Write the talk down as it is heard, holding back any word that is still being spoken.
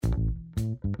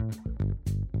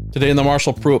Today in the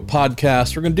Marshall Pruitt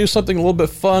podcast, we're going to do something a little bit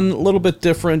fun, a little bit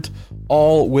different,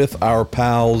 all with our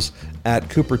pals at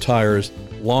Cooper Tires,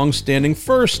 long-standing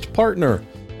first partner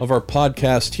of our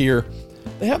podcast here.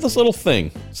 They have this little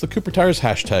thing. It's the Cooper Tires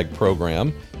hashtag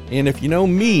program. And if you know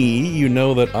me, you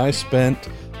know that I spent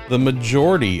the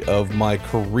majority of my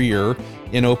career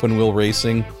in open wheel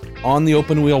racing on the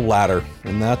open wheel ladder.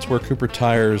 And that's where Cooper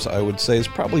Tires, I would say, is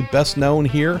probably best known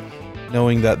here,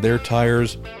 knowing that their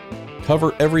tires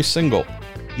cover every single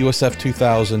USF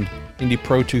 2000, Indy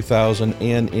Pro 2000,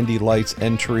 and Indy Lights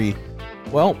entry.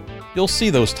 Well, you'll see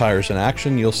those tires in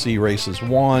action. You'll see races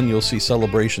won. You'll see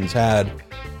celebrations had.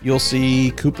 You'll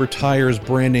see Cooper Tires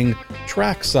branding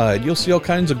trackside. You'll see all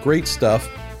kinds of great stuff.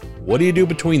 What do you do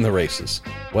between the races?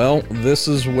 Well, this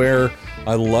is where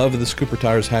I love this Cooper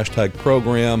Tires hashtag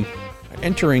program.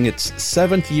 Entering its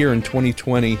 7th year in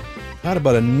 2020, had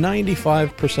about a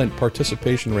 95%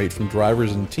 participation rate from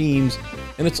drivers and teams,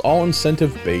 and it's all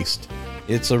incentive based.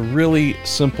 It's a really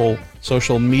simple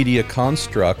social media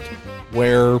construct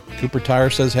where Cooper Tire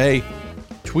says, hey,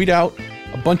 tweet out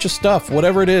a bunch of stuff,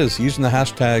 whatever it is, using the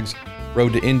hashtags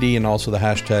Road to Indy and also the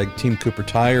hashtag Team Cooper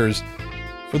Tires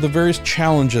for the various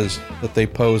challenges that they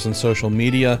pose on social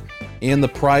media. And the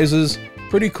prizes,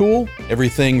 pretty cool.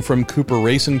 Everything from Cooper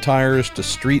racing tires to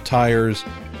street tires.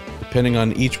 Depending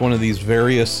on each one of these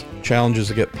various challenges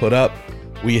that get put up,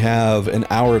 we have an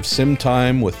hour of sim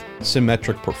time with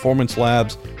Symmetric Performance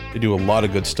Labs. They do a lot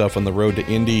of good stuff on the road to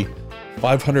Indy.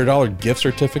 $500 gift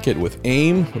certificate with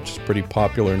AIM, which is pretty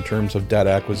popular in terms of data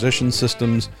acquisition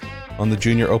systems on the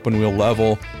junior open wheel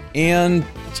level. And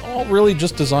it's all really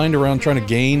just designed around trying to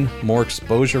gain more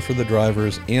exposure for the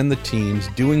drivers and the teams,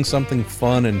 doing something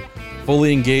fun and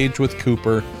fully engaged with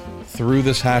Cooper through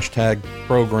this hashtag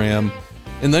program.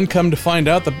 And then come to find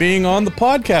out that being on the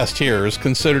podcast here is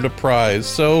considered a prize.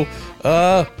 So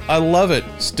I love it.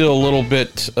 Still a little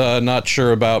bit not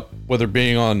sure about whether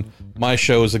being on my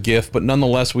show is a gift, but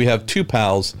nonetheless, we have two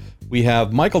pals. We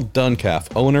have Michael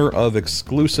Duncalf, owner of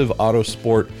Exclusive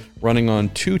Autosport, running on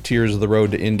 2 tiers of the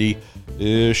road to Indy.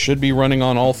 Should be running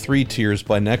on all 3 tiers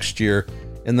by next year.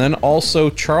 And then also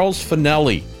Charles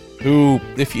Finelli, who,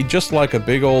 if you just like a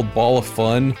big old ball of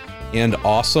fun and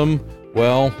awesome,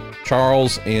 well,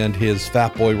 Charles and his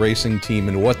Fat Boy Racing team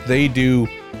and what they do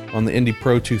on the Indy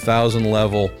Pro 2000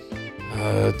 level,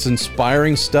 it's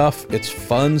inspiring stuff, it's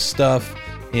fun stuff,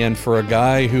 and for a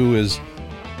guy who is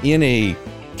in a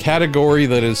category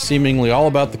that is seemingly all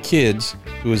about the kids,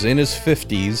 who is in his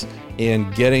 50s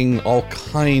and getting all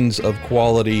kinds of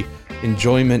quality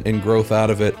enjoyment and growth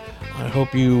out of it, I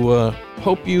hope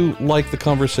you like the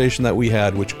conversation that we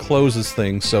had, which closes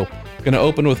things. So going to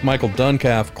open with Michael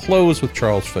Duncalf, close with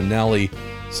Charles Finelli,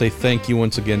 say thank you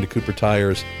once again to Cooper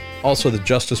Tires, also the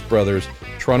Justice Brothers,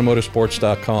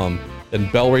 TorontoMotorsports.com,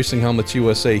 and Bell Racing Helmets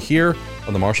USA here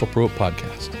on the Marshall Pruitt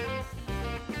podcast.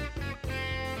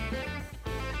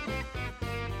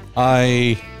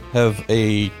 I have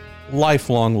a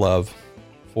lifelong love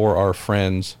for our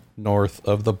friends north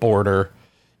of the border.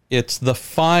 It's the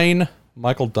fine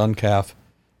Michael Duncalf,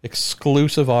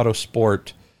 Exclusive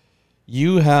Autosport.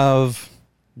 You have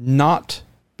not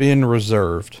been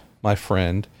reserved, my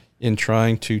friend, in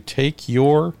trying to take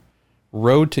your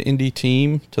road to Indy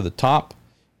team to the top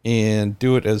and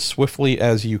do it as swiftly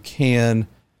as you can.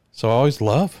 So I always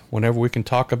love whenever we can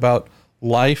talk about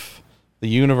life, the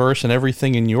universe, and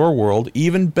everything in your world,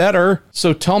 even better.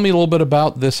 So tell me a little bit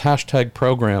about this hashtag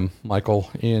program, Michael,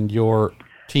 and your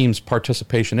team's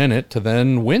participation in it to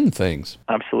then win things.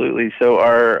 Absolutely. So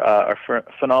our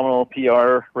phenomenal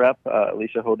PR rep,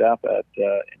 Alicia Hodap at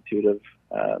Intuitive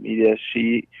Media,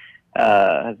 she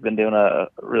has been doing a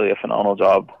phenomenal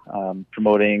job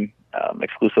promoting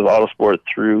Exclusive Autosport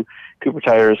through Cooper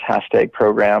Tires hashtag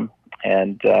program.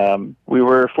 And we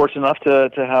were fortunate enough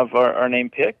to have our name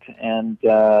picked, and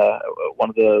one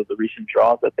of the recent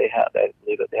draws that they had, I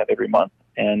believe that they have every month.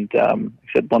 And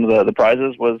said one of the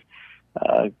prizes was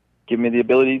give me the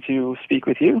ability to speak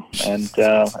with you. And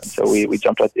so we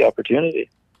jumped at the opportunity.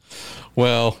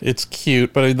 Well, it's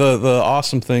cute, but the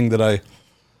awesome thing that I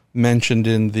mentioned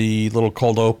in the little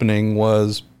cold opening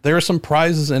was there are some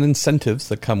prizes and incentives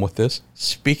that come with this.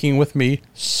 Speaking with me,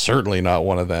 certainly not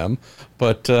one of them,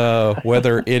 but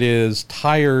whether it is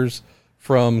tires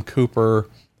from Cooper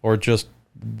or just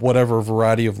whatever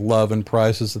variety of love and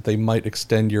prizes that they might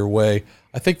extend your way,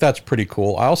 I think that's pretty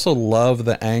cool. I also love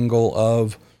the angle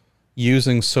of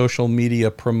using social media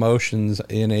promotions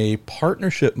in a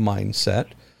partnership mindset,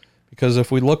 because if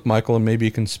we look, Michael, and maybe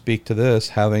you can speak to this,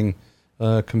 having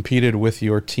competed with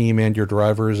your team and your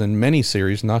drivers in many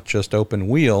series, not just open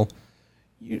wheel,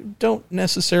 you don't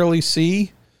necessarily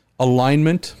see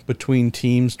alignment between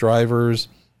teams, drivers,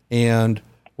 and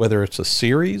whether it's a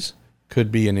series,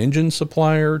 could be an engine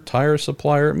supplier, tire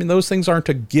supplier. I mean, those things aren't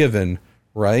a given,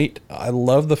 right? I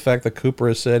love the fact that Cooper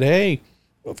has said, hey,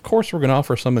 of course we're going to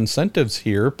offer some incentives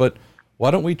here, but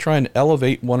why don't we try and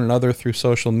elevate one another through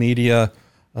social media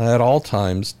at all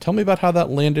times? Tell me about how that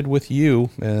landed with you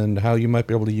and how you might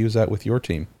be able to use that with your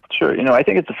team. Sure. I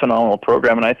think it's a phenomenal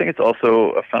program, and I think it's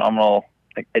also a phenomenal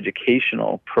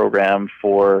educational program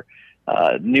for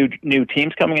new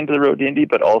teams coming into the road to Indy,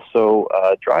 but also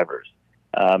drivers.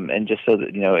 And just so that,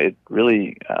 it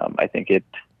really, I think it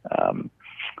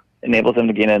enables them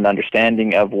to gain an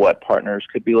understanding of what partners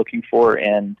could be looking for.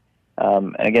 And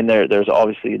again, there's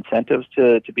obviously incentives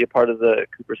to be a part of the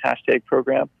Cooper's hashtag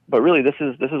program. But really, this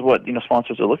is what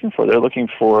sponsors are looking for. They're looking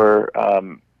for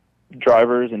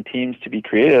drivers and teams to be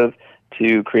creative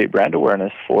to create brand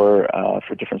awareness for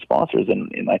different sponsors.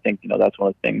 And I think that's one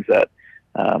of the things that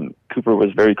Cooper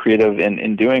was very creative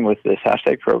in doing with this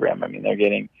hashtag program. I mean, they're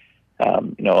getting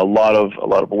a lot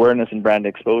of awareness and brand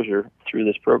exposure through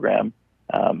this program.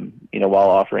 While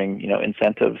offering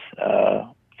incentives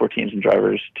for teams and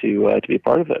drivers to be a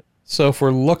part of it. So if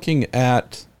we're looking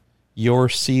at your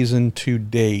season to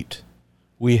date,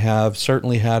 we have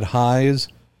certainly had highs.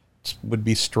 It would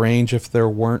be strange if there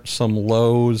weren't some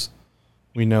lows.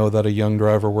 We know that a young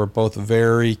driver we're both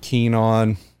very keen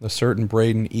on, a certain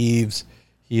Braden Eves.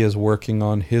 He is working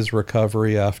on his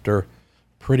recovery after a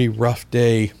pretty rough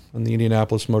day on the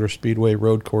Indianapolis Motor Speedway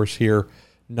road course here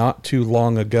not too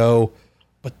long ago.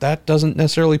 But that doesn't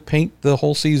necessarily paint the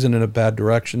whole season in a bad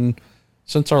direction.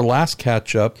 Since our last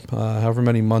catch-up, however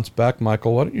many months back,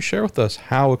 Michael, why don't you share with us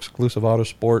how Exclusive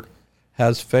Autosport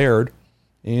has fared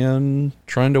and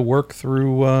trying to work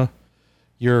through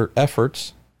your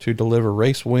efforts to deliver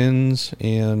race wins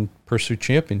and pursue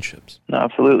championships? No,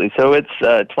 absolutely. So it's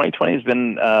 2020 has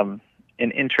been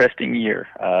an interesting year.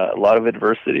 A lot of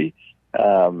adversity,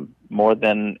 more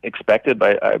than expected,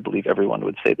 but I believe everyone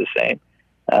would say the same.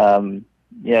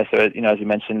 So as you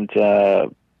mentioned,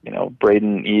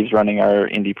 Braden Eves running our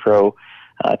Indy Pro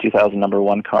 2000 number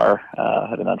one car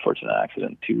had an unfortunate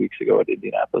accident 2 weeks ago at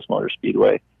Indianapolis Motor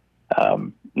Speedway.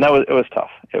 It was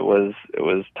tough. It was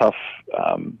tough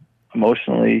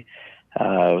emotionally.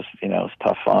 It was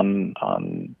tough on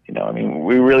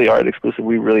we really are at Exclusive.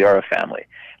 We really are a family,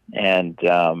 and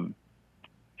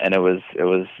it was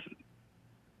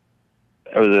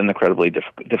an incredibly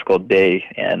difficult day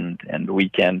and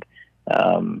weekend.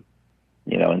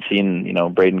 And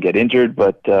seeing, Braden get injured,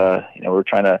 but, we're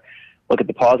trying to look at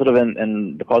the positive,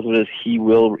 and the positive is he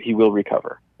will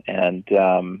recover. And,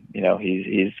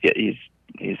 he's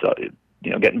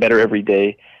getting better every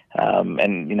day.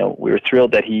 And, we were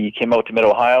thrilled that he came out to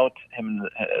Mid-Ohio. Him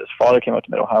and his father came out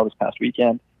to Mid-Ohio this past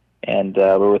weekend, and,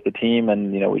 we're with the team,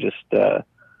 and, we just, like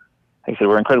I said,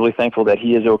 we're incredibly thankful that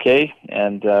he is okay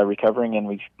and, recovering, and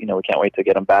we can't wait to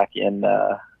get him back in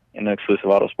an Exclusive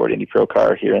Autosport Indy Pro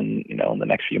car here in the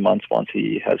next few months once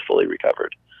he has fully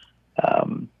recovered.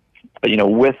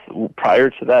 But prior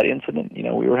to that incident,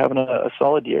 we were having a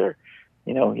solid year.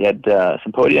 He had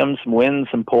some podiums, some wins,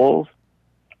 some poles.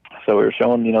 So we were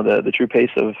showing the true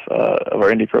pace of our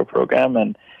Indy Pro program,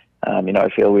 and I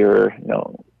feel we were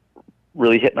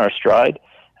really hitting our stride,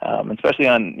 especially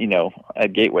on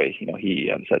at Gateway. He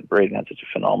said Braden had such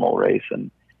a phenomenal race, and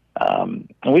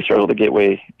we struggled at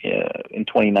Gateway in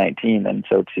 2019, and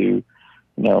so to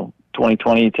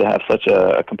 2020 to have such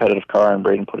a competitive car and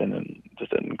Braden put in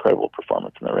just an incredible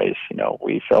performance in the race.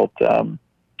 We felt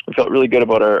really good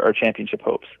about our championship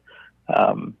hopes.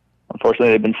 Unfortunately,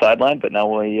 they've been sidelined, but now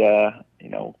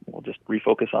we'll just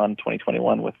refocus on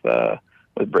 2021 with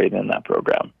Braden in that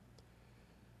program.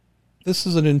 This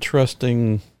is an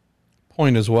interesting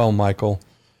point as well, Michael.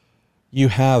 You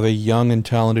have a young and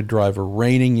talented driver,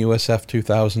 reigning USF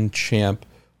 2000 champ.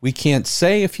 We can't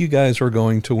say if you guys are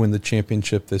going to win the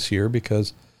championship this year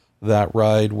because that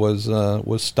ride was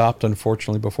stopped,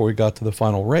 unfortunately, before we got to the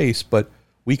final race. But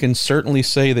we can certainly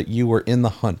say that you were in the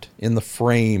hunt, in the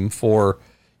frame for,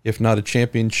 if not a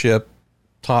championship,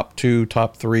 top 2,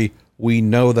 top 3. We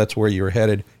know that's where you're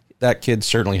headed. That kid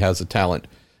certainly has the talent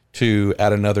to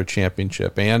add another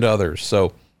championship and others.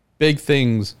 So big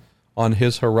things on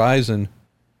his horizon.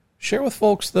 Share with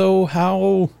folks, though,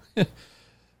 how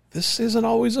this isn't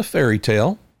always a fairy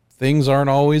tale. Things aren't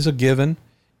always a given.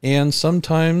 And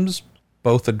sometimes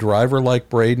both a driver like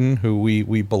Braden, who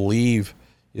we believe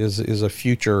is a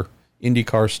future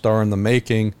IndyCar star in the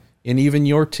making, and even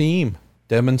your team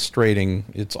demonstrating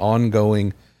its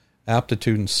ongoing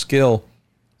aptitude and skill,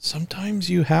 sometimes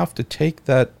you have to take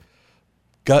that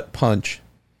gut punch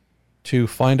to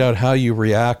find out how you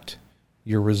react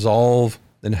your resolve,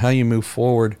 and how you move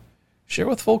forward. Share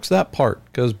with folks that part,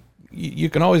 because you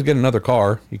can always get another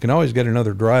car, you can always get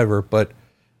another driver, but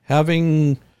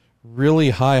having really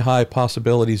high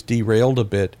possibilities derailed a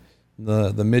bit,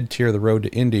 the mid-tier, the road to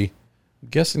Indy, I'm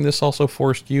guessing this also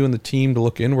forced you and the team to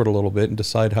look inward a little bit and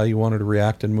decide how you wanted to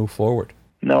react and move forward.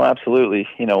 No, absolutely.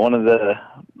 One of the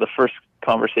first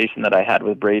conversation that I had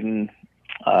with Braden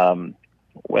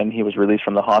when he was released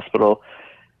from the hospital,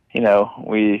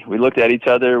 we looked at each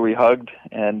other, we hugged,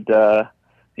 and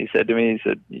he said to me, he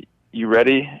said, "You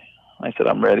ready?" I said,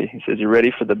 "I'm ready." He says, "You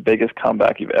ready for the biggest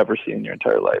comeback you've ever seen in your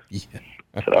entire life?" Yeah.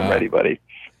 I said, "I'm ready, buddy."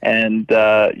 And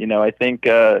I think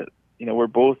we're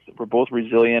both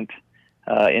resilient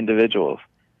individuals,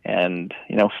 and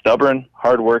stubborn,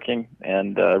 hardworking,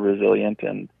 and resilient,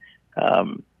 and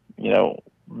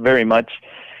very much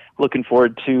looking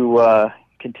forward to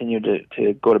continue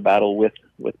to go to battle with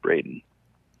Braden.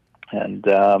 And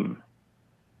I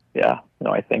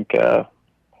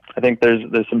think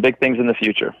there's some big things in the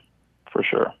future, for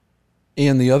sure.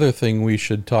 And the other thing we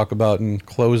should talk about and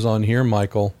close on here,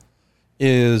 Michael,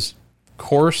 is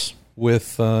course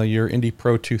with your Indy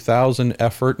Pro 2000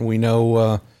 effort. And we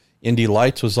know Indy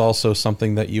Lights was also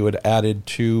something that you had added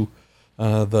to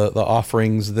the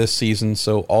offerings this season.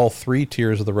 So all three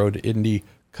tiers of the road to Indy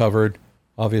covered.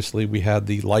 Obviously, we had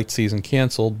the light season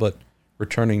canceled, but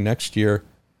returning next year.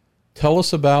 Tell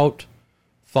us about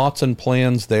thoughts and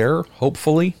plans there.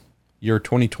 Hopefully, your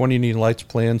 2020 Indy Lights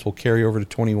plans will carry over to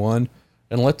 21.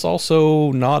 And let's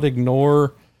also not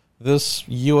ignore this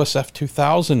USF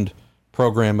 2000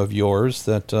 program of yours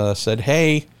that said,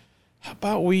 hey, how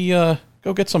about we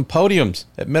go get some podiums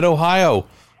at Mid-Ohio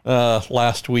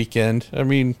last weekend? I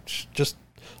mean, just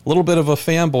a little bit of a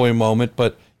fanboy moment,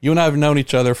 but you and I have known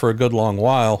each other for a good long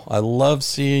while. I love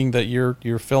seeing that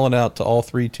you're filling out to all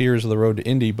three tiers of the road to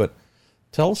Indy, but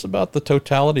tell us about the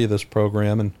totality of this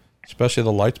program, and especially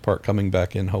the lights part coming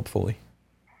back in, hopefully.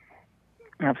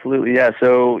 Absolutely, yeah.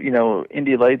 So,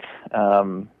 Indy Lights,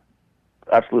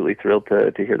 absolutely thrilled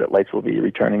to hear that Lights will be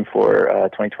returning for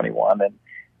 2021.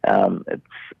 And it's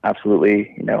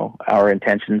absolutely, our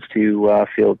intentions to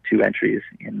field two entries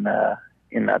in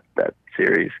that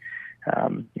series.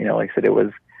 Like I said, it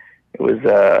was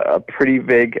a pretty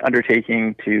big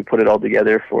undertaking to put it all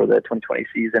together for the 2020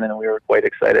 season, and we were quite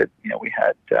excited. We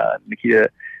had Nikita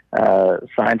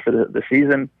signed for the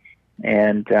season,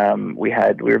 and we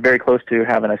were very close to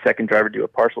having a second driver do a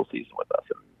partial season with us,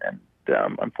 and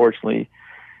unfortunately,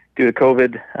 due to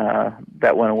COVID,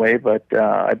 that went away. But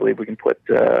I believe we can put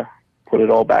it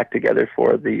all back together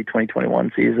for the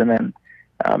 2021 season,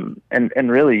 and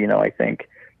really, I think.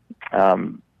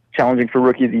 Challenging for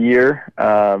Rookie of the Year,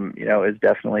 is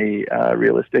definitely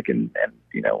realistic. And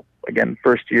again,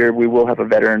 first year we will have a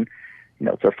veteran.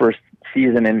 It's our first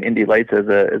season in Indy Lights as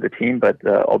a team, but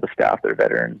all the staff, they're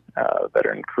veteran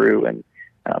crew, and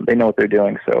they know what they're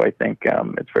doing. So I think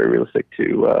it's very realistic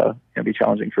to be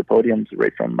challenging for podiums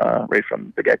right from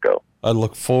the get-go. I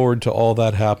look forward to all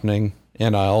that happening,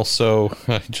 and I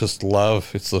just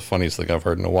love. It's the funniest thing I've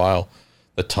heard in a while,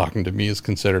 that talking to me is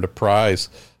considered a prize.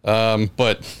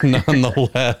 But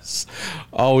nonetheless,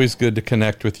 always good to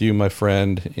connect with you, my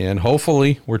friend. And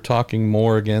hopefully we're talking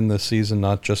more again this season,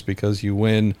 not just because you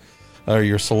win or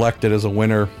you're selected as a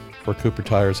winner for Cooper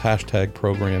Tire's hashtag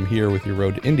program here with your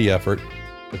Road to Indy effort,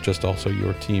 but just also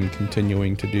your team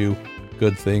continuing to do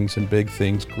good things and big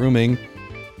things, grooming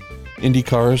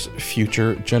IndyCar's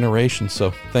future generation.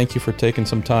 So thank you for taking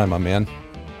some time, my man.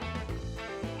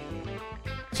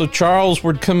 So, Charles,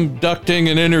 we're conducting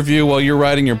an interview while you're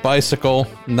riding your bicycle,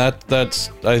 and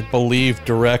that's, I believe,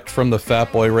 direct from the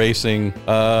Fat Boy Racing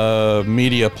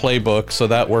media playbook, so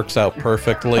that works out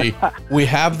perfectly. We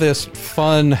have this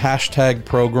fun hashtag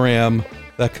program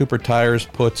that Cooper Tires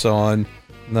puts on,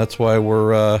 and that's why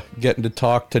we're getting to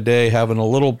talk today, having a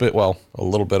little bit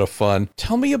of fun.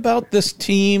 Tell me about this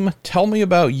team, tell me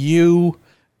about you,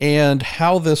 and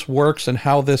how this works and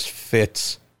how this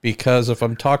fits. Because if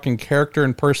I'm talking character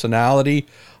and personality,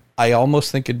 I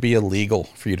almost think it'd be illegal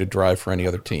for you to drive for any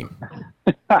other team.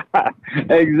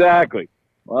 Exactly.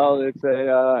 Well, it's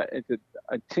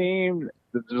a team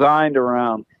that's designed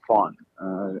around fun,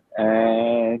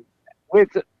 and with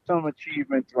some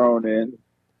achievement thrown in.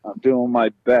 I'm doing my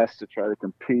best to try to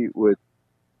compete with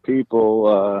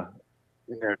people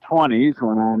in their 20s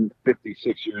when I'm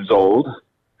 56 years old.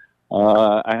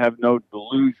 I have no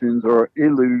delusions or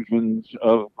illusions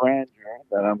of grandeur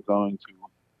that I'm going to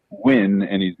win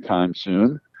anytime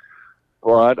soon.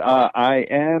 But I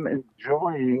am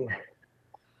enjoying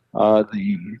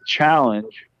the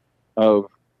challenge of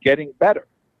getting better.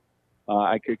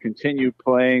 I could continue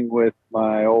playing with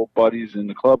my old buddies in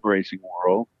the club racing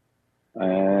world,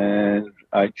 and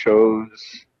I chose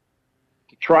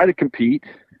to try to compete.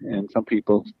 And some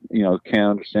people,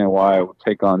 can't understand why I would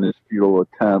take on this futile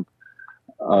attempt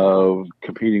of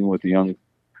competing with the young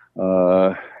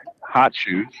hot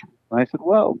shoes. And I said,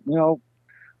 well,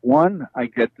 one, I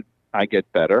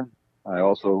get better. I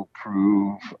also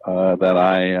prove that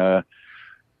I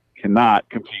cannot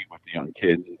compete with the young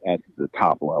kids at the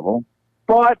top level.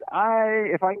 But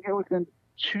if I can get within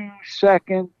 2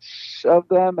 seconds of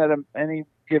them at any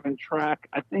given track,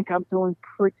 I think I'm doing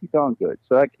pretty darn good.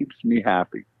 So that keeps me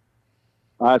happy.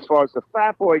 As far as the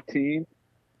Fat Boy team,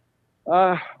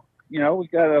 we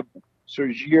got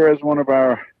Sergier as one of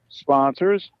our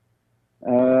sponsors,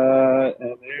 and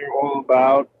they're all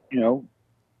about,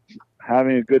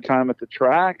 having a good time at the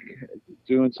track,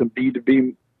 doing some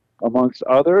B2B amongst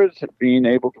others, being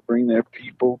able to bring their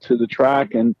people to the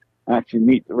track and actually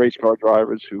meet the race car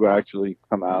drivers who actually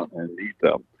come out and meet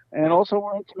them. And also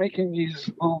we're into making these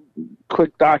little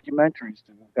quick documentaries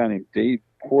to a guy named Dave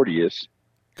Porteous.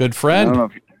 Good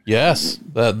friend. Yes.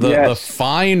 The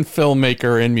fine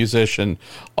filmmaker and musician,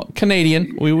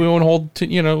 Canadian. We won't hold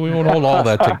all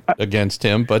that against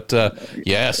him, but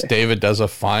yes, David does a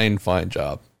fine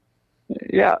job.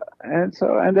 Yeah, and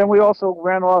then we also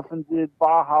ran off and did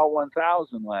Baja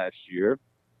 1000 last year,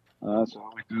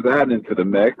 so we threw that into the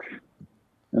mix.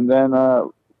 And then,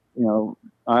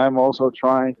 I'm also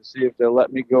trying to see if they'll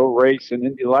let me go race an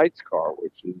Indy Lights car,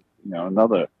 which is,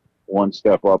 another one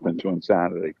step up into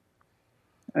insanity.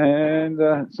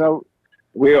 And so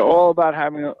we're all about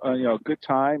having a good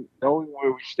time, knowing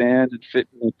where we stand and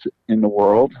fitting in the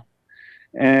world,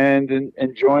 and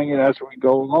enjoying it as we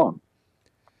go along.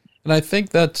 And I think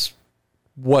that's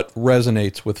what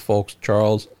resonates with folks,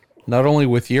 Charles, not only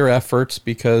with your efforts,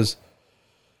 because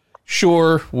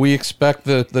sure, we expect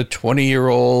the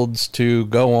 20-year-olds to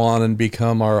go on and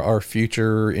become our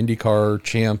future IndyCar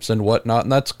champs and whatnot,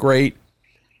 and that's great.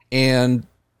 And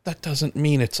that doesn't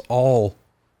mean it's all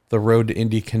the road to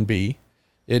Indy can be.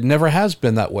 It never has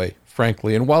been that way,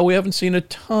 frankly. And while we haven't seen a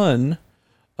ton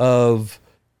of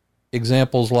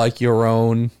examples like your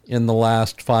own in the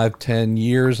last 5-10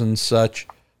 years and such,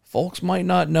 folks might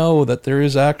not know that there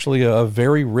is actually a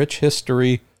very rich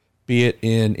history, be it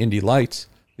in Indy Lights,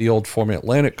 the old Formula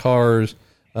Atlantic cars,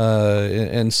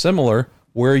 and similar,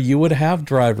 where you would have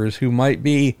drivers who might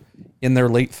be in their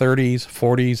late 30s,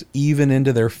 40s, even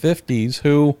into their 50s,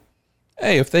 who,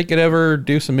 hey, if they could ever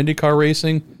do some IndyCar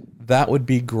racing, that would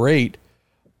be great,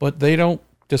 but they don't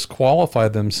disqualify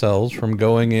themselves from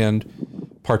going and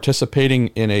participating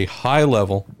in a high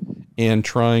level and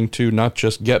trying to not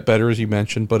just get better, as you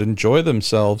mentioned, but enjoy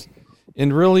themselves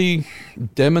and really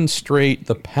demonstrate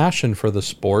the passion for the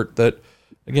sport that,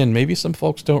 again, maybe some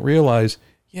folks don't realize.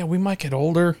 Yeah, we might get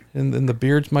older and then the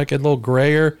beards might get a little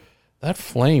grayer. That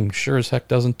flame sure as heck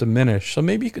doesn't diminish. So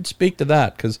maybe you could speak to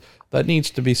that, because that needs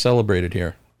to be celebrated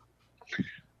here.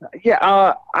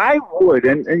 Yeah, I would.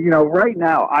 And right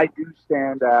now I do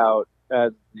stand out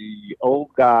as the old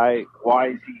guy. Why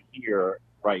is he here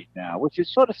right now? Which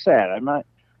is sort of sad.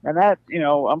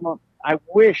 I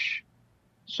wish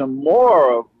some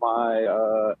more of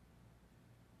my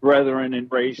brethren in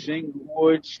racing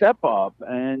would step up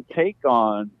and take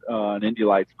on an Indy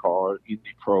Lights car, Indy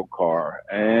Pro car,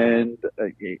 and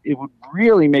it would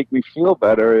really make me feel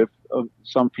better if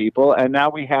some people. And now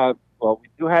we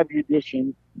do have the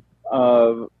addition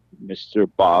of Mr.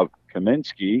 Bob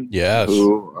Kaminsky. Yes.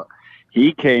 Who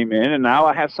he came in, and now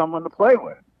I have someone to play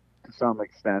with to some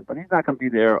extent, but he's not going to be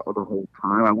there the whole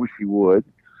time. I wish he would.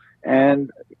 And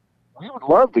we would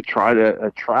love to try to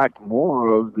attract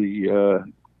more of the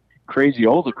crazy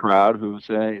older crowd who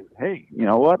say, hey, you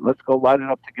know what, let's go light it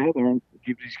up together and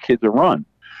give these kids a run.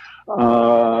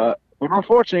 But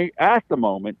unfortunately, at the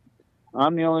moment,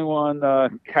 I'm the only one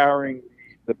carrying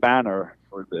the banner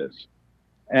for this.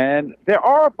 And there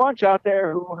are a bunch out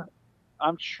there who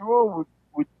I'm sure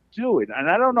would do it. And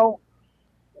I don't know,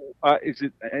 I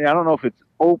don't know if it's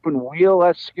open wheel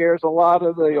that scares a lot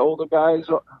of the older guys,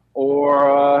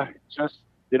 or just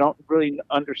they don't really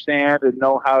understand and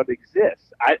know how it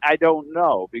exists. I don't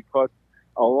know, because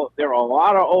there are a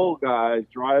lot of old guys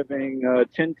driving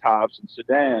tin tops and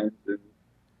sedans and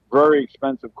very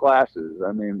expensive classes.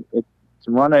 I mean, to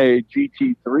run a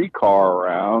GT3 car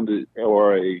around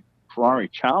or a Ferrari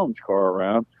Challenge car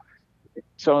around.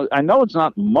 So I know it's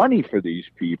not money for these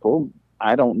people.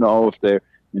 I don't know if they're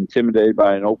intimidated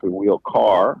by an open wheel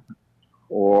car,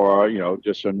 or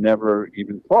just have never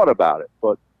even thought about it.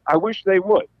 But I wish they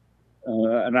would,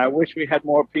 and I wish we had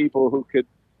more people who could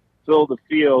fill the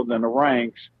field and the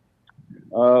ranks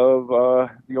of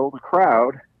the older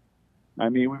crowd. I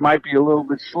mean, we might be a little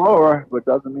bit slower, but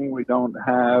doesn't mean we don't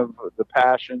have the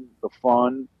passion, the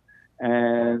fun,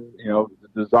 and the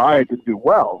desire to do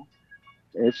well.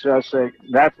 It's just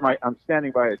I'm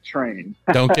standing by a train.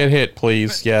 Don't get hit,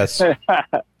 please. Yes. And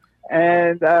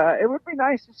it would be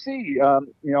nice to see,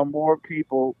 more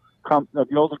people the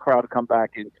older crowd come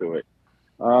back into it.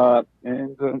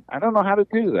 And I don't know how to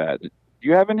do that. Do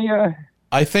you have any?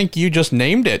 I think you just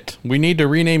named it. We need to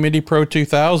rename Indy Pro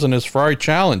 2000 as Ferrari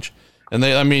Challenge. And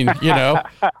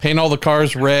paint all the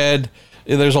cars red.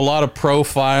 There's a lot of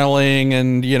profiling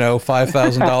and,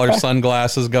 $5,000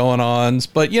 sunglasses going on.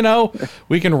 But,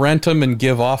 we can rent them and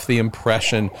give off the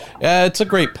impression. It's a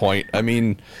great point. I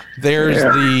mean, there's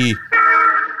the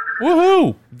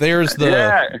the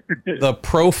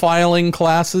profiling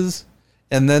classes.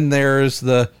 And then there's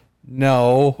I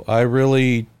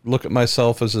really look at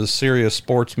myself as a serious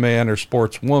sportsman or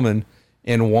sportswoman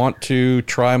and want to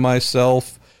try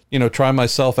myself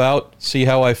out, see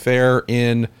how I fare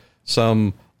in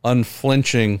some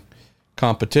unflinching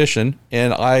competition,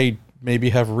 and I maybe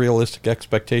have realistic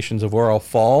expectations of where I'll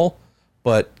fall,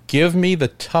 but give me the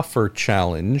tougher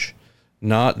challenge,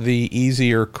 not the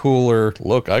easier, cooler,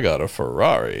 look, I got a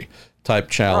Ferrari type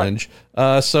challenge.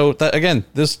 Right. So that, again,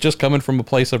 this is just coming from a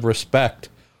place of respect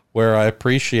where I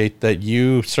appreciate that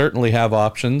you certainly have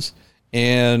options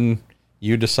and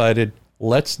you decided,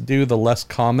 let's do the less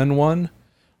common one.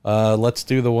 Let's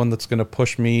do the one that's going to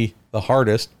push me the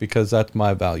hardest because that's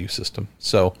my value system.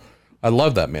 So I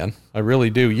love that, man. I really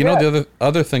do. The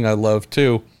other thing I love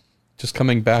too, just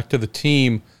coming back to the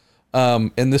team,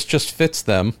 and this just fits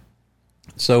them.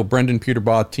 So Brendan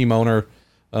Peterbaugh, team owner,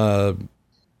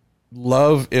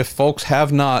 love, if folks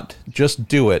have not, just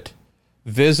do it.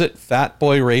 Visit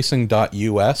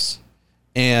fatboyracing.us,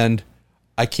 and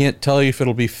I can't tell you if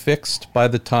it'll be fixed by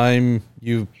the time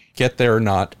you get there or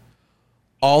not.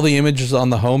 All the images on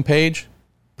the homepage,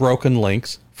 broken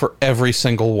links for every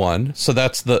single one. So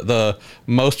that's the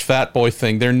most fat boy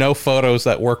thing. There are no photos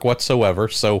that work whatsoever.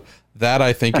 So that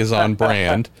I think is on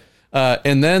brand.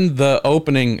 And then the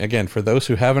opening, again, for those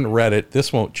who haven't read it,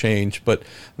 this won't change, but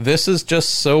this is just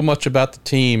so much about the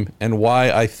team and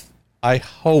why I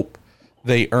hope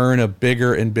they earn a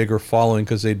bigger and bigger following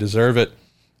because they deserve it.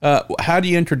 How do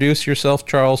you introduce yourself,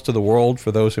 Charles, to the world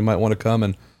for those who might want to come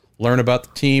and learn about the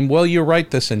team? Well, you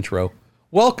write this intro.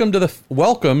 Welcome to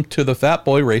the Fat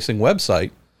Boy Racing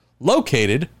website,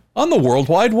 located on the World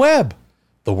Wide Web.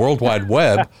 The World Wide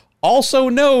Web, also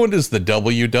known as the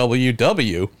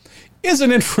WWW, is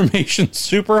an information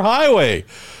superhighway,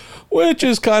 which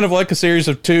is kind of like a series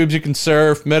of tubes you can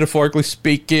surf, metaphorically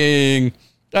speaking.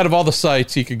 Out of all the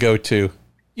sites you could go to,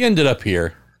 you ended up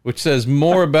here, which says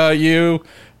more about you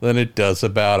than it does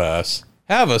about us.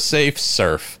 Have a safe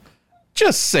surf.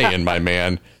 Just saying, my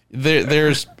man.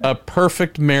 There's a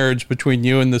perfect marriage between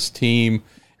you and this team,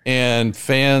 and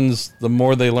fans, the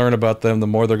more they learn about them, the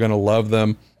more they're going to love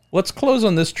them. Let's close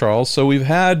on this, Charles. So we've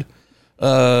had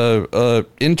an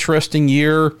interesting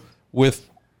year with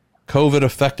COVID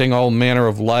affecting all manner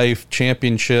of life,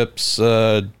 championships.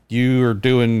 You are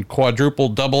doing quadruple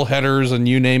double headers and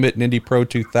you name it in Indy Pro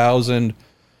 2000.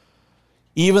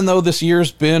 Even though this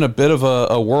year's been a bit of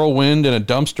a whirlwind and a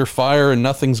dumpster fire and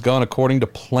nothing's gone according to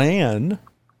plan,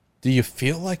 do you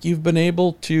feel like you've been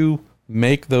able to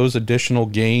make those additional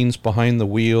gains behind the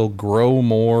wheel, grow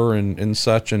more and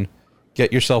such, and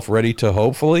get yourself ready to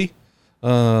hopefully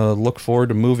look forward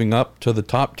to moving up to the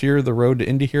top tier of the road to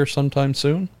Indy here sometime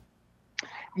soon?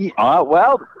 Yeah,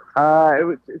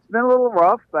 it's been a little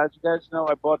rough. As you guys know,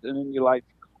 I bought an Indy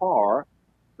Lights car.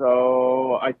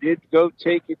 So I did go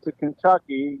take it to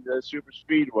Kentucky, the super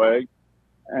speedway,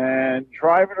 and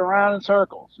drive it around in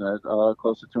circles at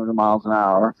close to 200 miles an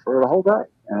hour for the whole day.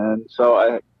 And so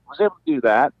I was able to do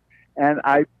that. And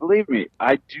believe me,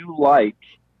 I do like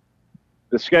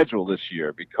the schedule this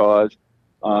year because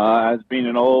as being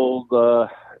an older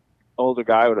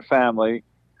guy with a family,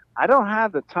 I don't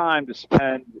have the time to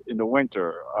spend in the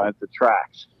winter at the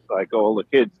tracks like all the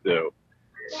kids do.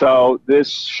 So this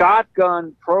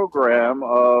shotgun program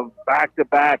of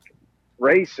back-to-back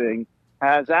racing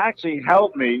has actually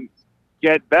helped me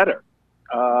get better.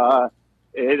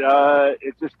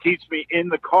 It just keeps me in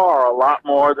the car a lot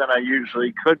more than I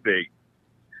usually could be.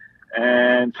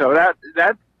 And so that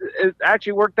it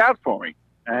actually worked out for me.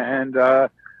 And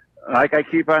like I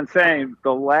keep on saying,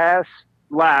 the last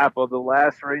lap of the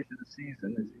last race of the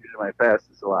season is usually my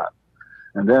fastest lap.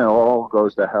 And then it all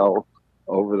goes to hell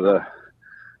over the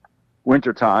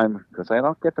winter time because I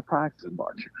don't get to practice as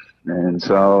much. And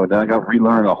so then I got to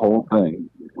relearn the whole thing,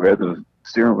 where the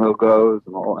steering wheel goes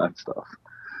and all that stuff.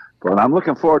 But I'm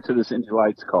looking forward to this Indy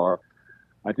Lights car.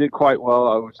 I did quite well,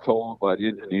 I was told by the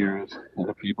engineers and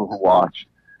the people who watched.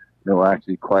 They were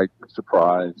actually quite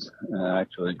surprised,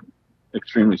 actually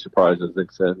extremely surprised, as they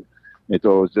said. They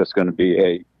thought it was just going to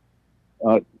be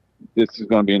this is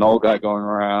going to be an old guy going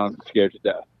around scared to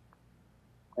death.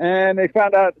 And they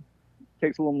found out it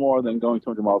takes a little more than going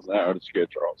 200 miles an hour to scare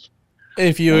Charles.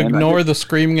 If you ignore the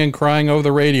screaming and crying over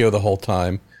the radio the whole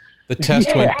time, the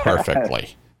test went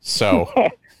perfectly. So,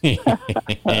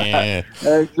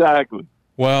 exactly.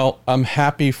 Well, I'm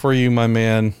happy for you, my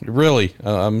man. Really,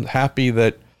 I'm happy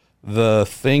that the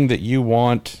thing that you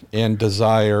want and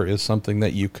desire is something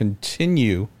that you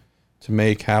continue to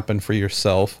make happen for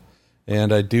yourself.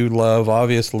 And I do love,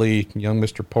 obviously, young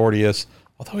Mr. Porteous,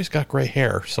 although he's got gray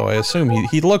hair, so I assume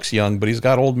he looks young, but he's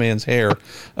got old man's hair.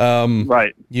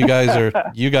 Right. You guys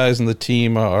and the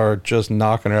team are just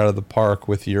knocking it out of the park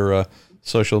with your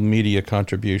social media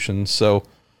contributions. So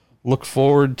look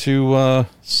forward to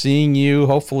seeing you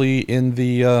hopefully in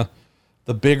the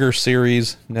bigger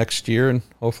series next year, and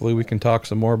hopefully we can talk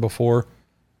some more before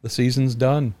the season's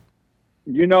done.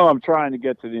 You know I'm trying to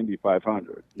get to the Indy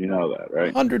 500. You know that,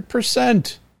 right?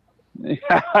 100%.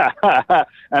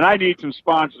 And I need some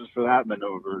sponsors for that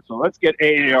maneuver. So let's get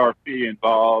AARP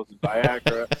involved, and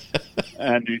Viagra,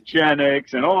 and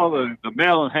Eugenics, and all the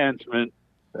male enhancement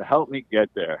to help me get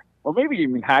there. Or maybe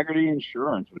even Haggerty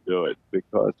Insurance would do it,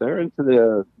 because they're into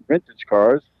the vintage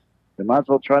cars. They might as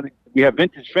well try to. We have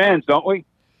vintage fans, don't we?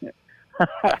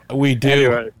 We do.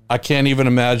 Anyway. I can't even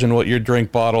imagine what your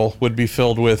drink bottle would be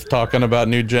filled with, talking about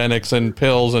Nugenics and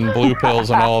pills and blue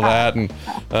pills and all that. And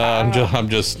I'm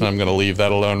going to leave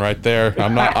that alone right there.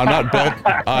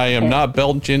 I am not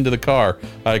belching into the car.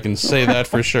 I can say that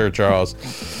for sure, Charles.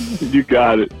 You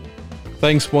got it.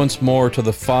 Thanks once more to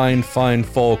the fine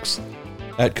folks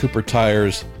at Cooper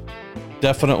Tires.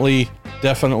 Definitely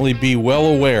be well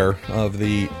aware of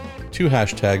the two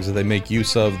hashtags that they make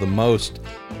use of the most,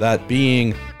 that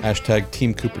being hashtag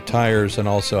Team Cooper Tires and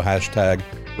also hashtag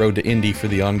Road to Indy for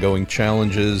the ongoing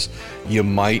challenges. You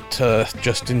might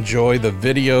just enjoy the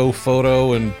video,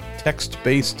 photo, and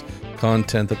text-based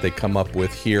content that they come up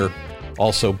with here.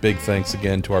 Also, big thanks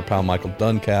again to our pal Michael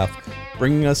Duncalf,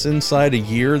 bringing us inside a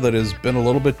year that has been a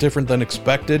little bit different than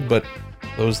expected, but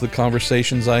those are the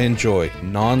conversations I enjoy.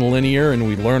 Non-linear, and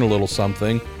we learn a little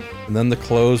something. And then the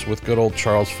close with good old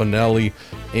Charles Finelli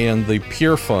and the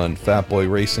Pure Fun Fat Boy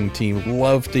Racing team.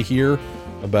 Love to hear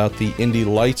about the Indy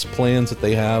Lights plans that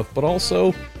they have, but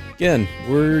also, again,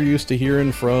 we're used to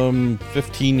hearing from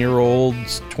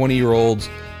 15-year-olds, 20-year-olds,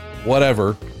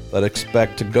 whatever, that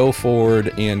expect to go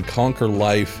forward and conquer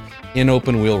life in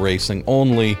open wheel racing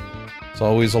only. It's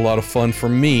always a lot of fun for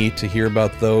me to hear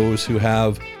about those who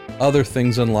have other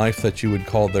things in life that you would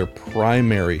call their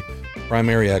primary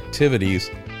activities,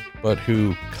 but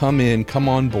who come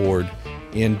on board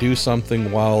and do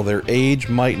something while their age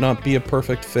might not be a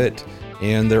perfect fit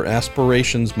and their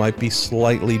aspirations might be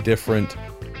slightly different.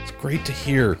 It's great to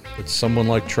hear that someone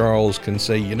like Charles can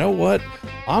say, you know what,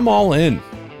 I'm all in.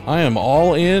 I am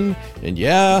all in, and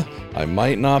yeah, I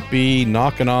might not be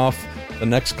knocking off the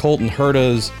next Colton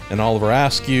Hertas and Oliver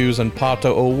Askew's and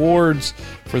Pato awards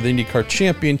for the IndyCar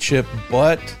Championship,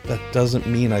 but that doesn't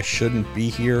mean I shouldn't be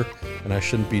here and I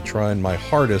shouldn't be trying my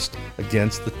hardest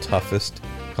against the toughest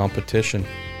competition.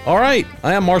 All right,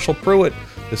 I am Marshall Pruitt.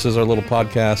 This is our little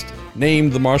podcast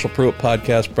named the Marshall Pruitt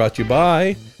Podcast, brought to you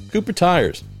by Cooper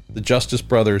Tires, the Justice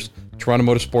Brothers,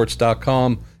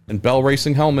 TorontoMotorsports.com, and Bell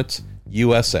Racing Helmets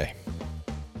USA.